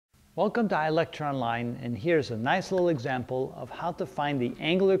Welcome to iLecture Online, and here's a nice little example of how to find the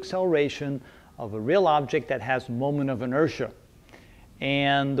angular acceleration of a real object that has moment of inertia.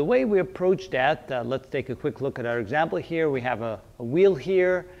 And the way we approach that, let's take a quick look at our example here. We have a wheel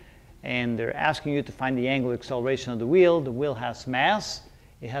here, and they're asking you to find the angular acceleration of the wheel. The wheel has mass,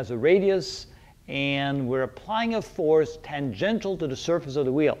 it has a radius, and we're applying a force tangential to the surface of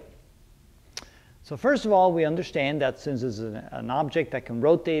the wheel. So first of all, we understand that since it's an object that can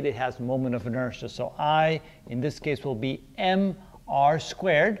rotate, it has moment of inertia. So I, in this case, will be mr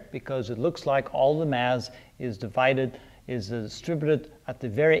squared, because it looks like all the mass is distributed at the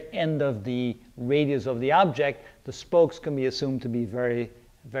very end of the radius of the object. The spokes can be assumed to be very,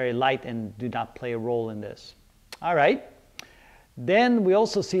 very light and do not play a role in this. All right. Then we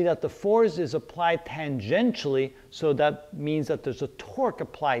also see that the force is applied tangentially, so that means that there's a torque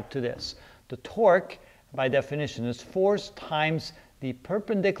applied to this. The torque, by definition, is force times the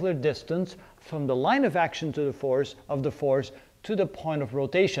perpendicular distance from the line of action to the force to the point of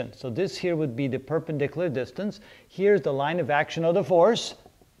rotation. So this here would be the perpendicular distance. Here's the line of action of the force,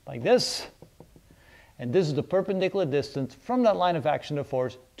 like this. And this is the perpendicular distance from that line of action of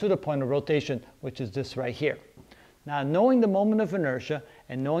force to the point of rotation, which is this right here. Now, knowing the moment of inertia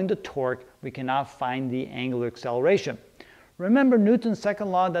and knowing the torque, we can now find the angular acceleration. Remember Newton's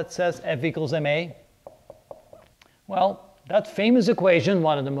second law that says F equals ma? Well, that famous equation,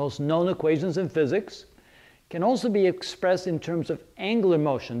 one of the most known equations in physics, can also be expressed in terms of angular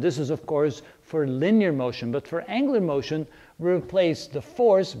motion. This is, of course, for linear motion. But for angular motion, we replace the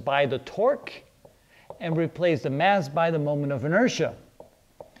force by the torque, and replace the mass by the moment of inertia,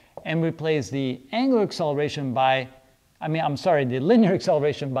 and replace the angular acceleration by, the linear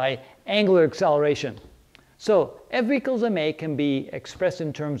acceleration by angular acceleration. So F equals ma can be expressed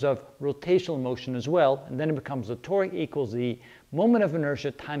in terms of rotational motion as well, and then it becomes the torque equals the moment of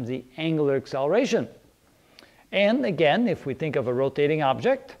inertia times the angular acceleration. And again, if we think of a rotating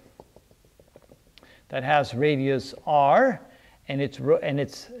object that has radius r, and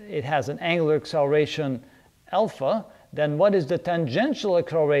it has an angular acceleration alpha, then what is the tangential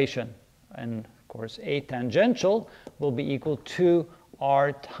acceleration? And of course, a tangential will be equal to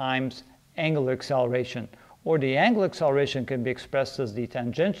r times angular acceleration. Or the angular acceleration can be expressed as the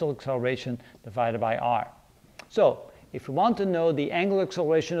tangential acceleration divided by r. So if we want to know the angular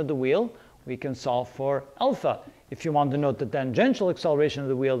acceleration of the wheel, we can solve for alpha. If you want to know the tangential acceleration of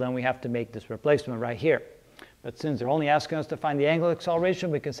the wheel, then we have to make this replacement right here. But since they're only asking us to find the angular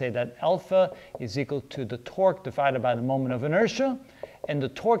acceleration, we can say that alpha is equal to the torque divided by the moment of inertia. And the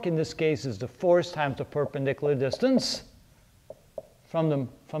torque in this case is the force times the perpendicular distance from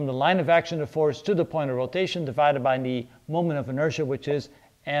the line of action of force to the point of rotation divided by the moment of inertia, which is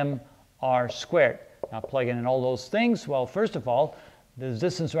mr squared. Now plugging in all those things, well, first of all, this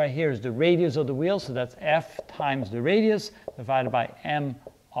distance right here is the radius of the wheel, so that's f times the radius divided by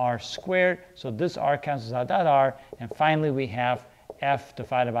mr squared. So this r cancels out that r, and finally we have f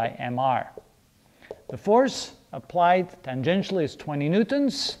divided by mr. The force applied tangentially is 20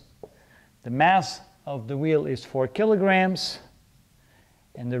 newtons. The mass of the wheel is 4 kilograms.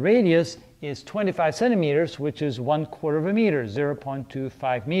 And the radius is 25 centimeters, which is 1/4 of a meter,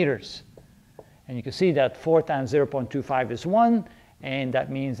 0.25 meters. And you can see that 4 times 0.25 is 1, and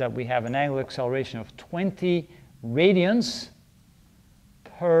that means that we have an angular acceleration of 20 radians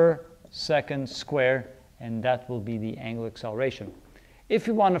per second squared, and that will be the angular acceleration. If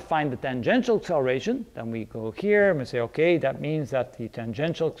you want to find the tangential acceleration, then we go here and we say, okay, that means that the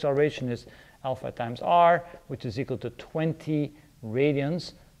tangential acceleration is alpha times r, which is equal to 20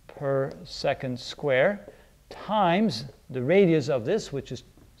 radians per second square times the radius of this, which is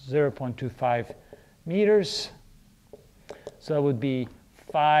 0.25 meters. So it would be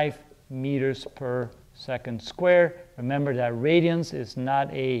 5 meters per second square. Remember that radians is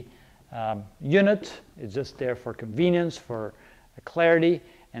not a unit. It's just there for convenience, for clarity.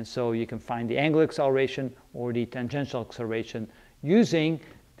 And so you can find the angular acceleration or the tangential acceleration using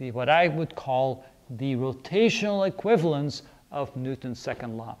what I would call the rotational equivalence of Newton's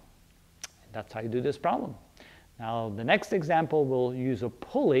second law. And that's how you do this problem. Now, the next example, we'll use a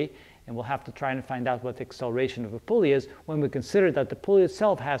pulley, and we'll have to try and find out what the acceleration of a pulley is when we consider that the pulley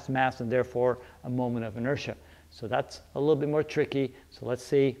itself has mass and therefore a moment of inertia. So that's a little bit more tricky. So let's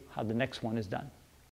see how the next one is done.